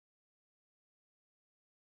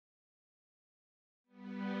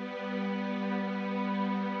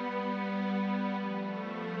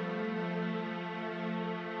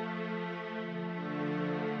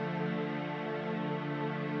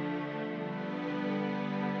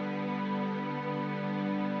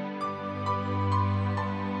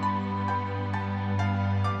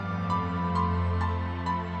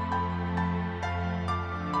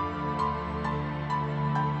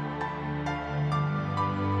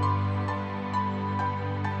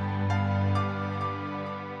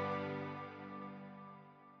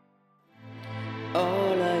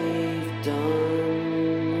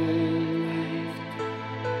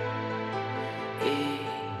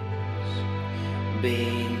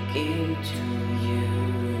being into you,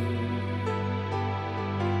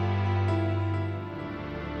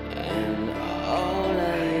 and all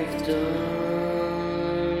I've done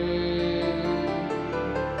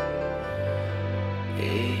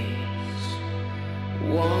is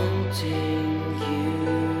wanting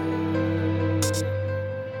you.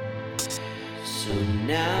 So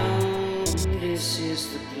now this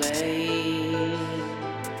is the place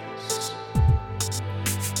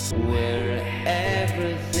where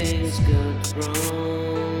everything's gone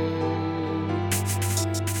wrong,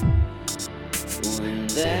 when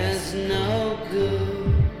there's no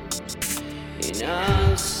good in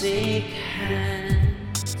our sick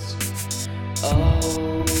hands.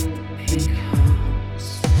 All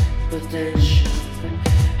becomes potential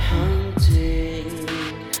hunting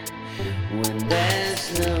when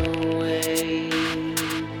there's no way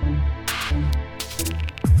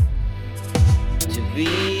to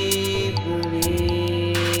be believed.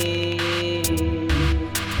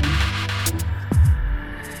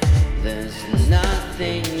 There's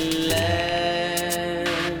nothing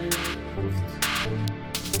left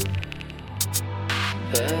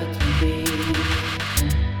but being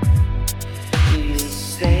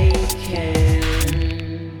mistaken.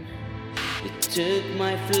 It took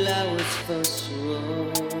my flowers for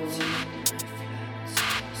sword.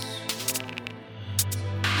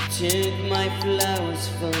 It took my flowers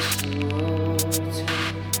for sword.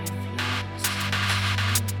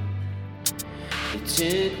 It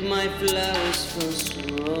took my flowers for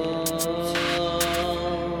sword.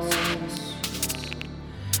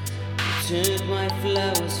 It took my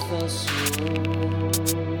flowers for sword.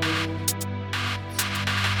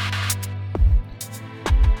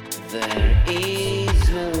 There is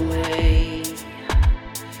no way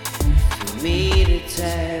for me to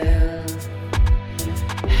tell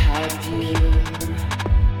how pure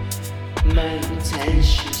my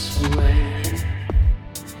intentions were.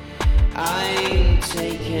 I'm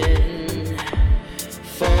taken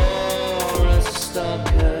for a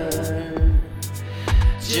stalker,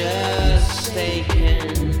 just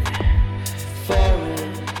taken for a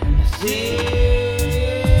thief.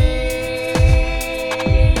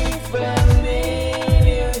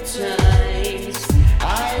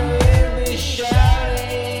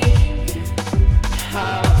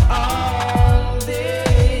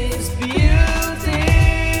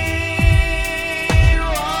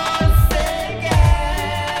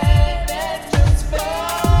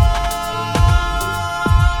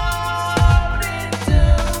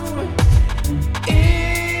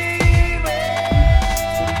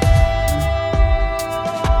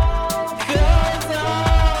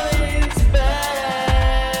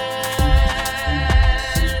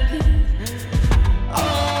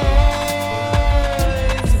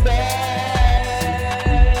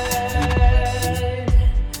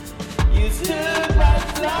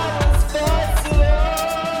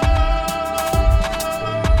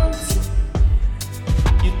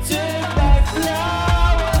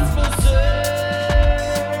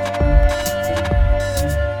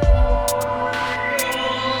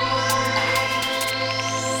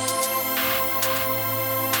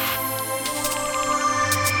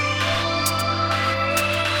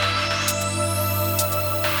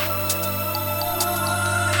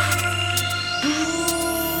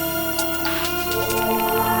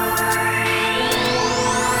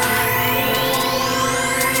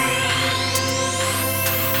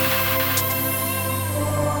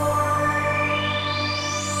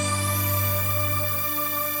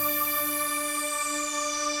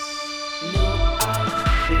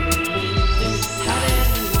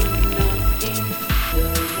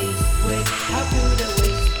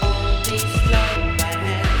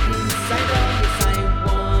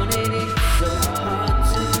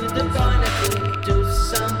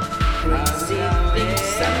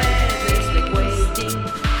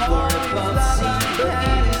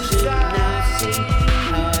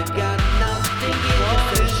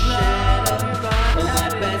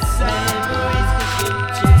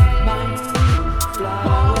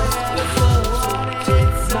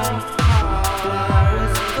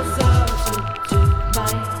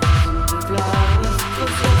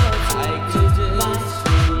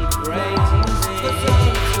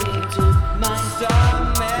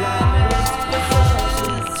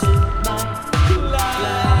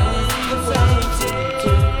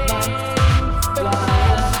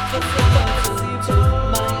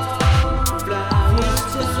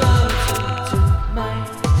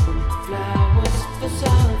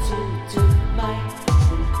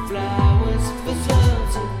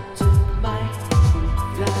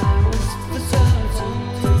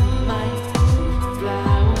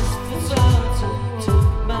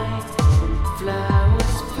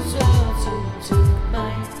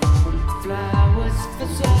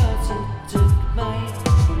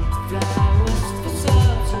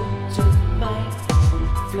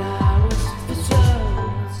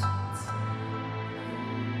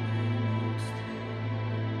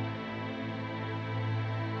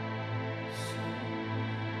 So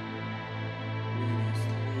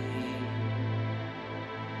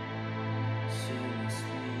when I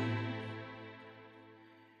sleep,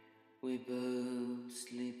 we both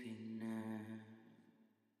sleeping now.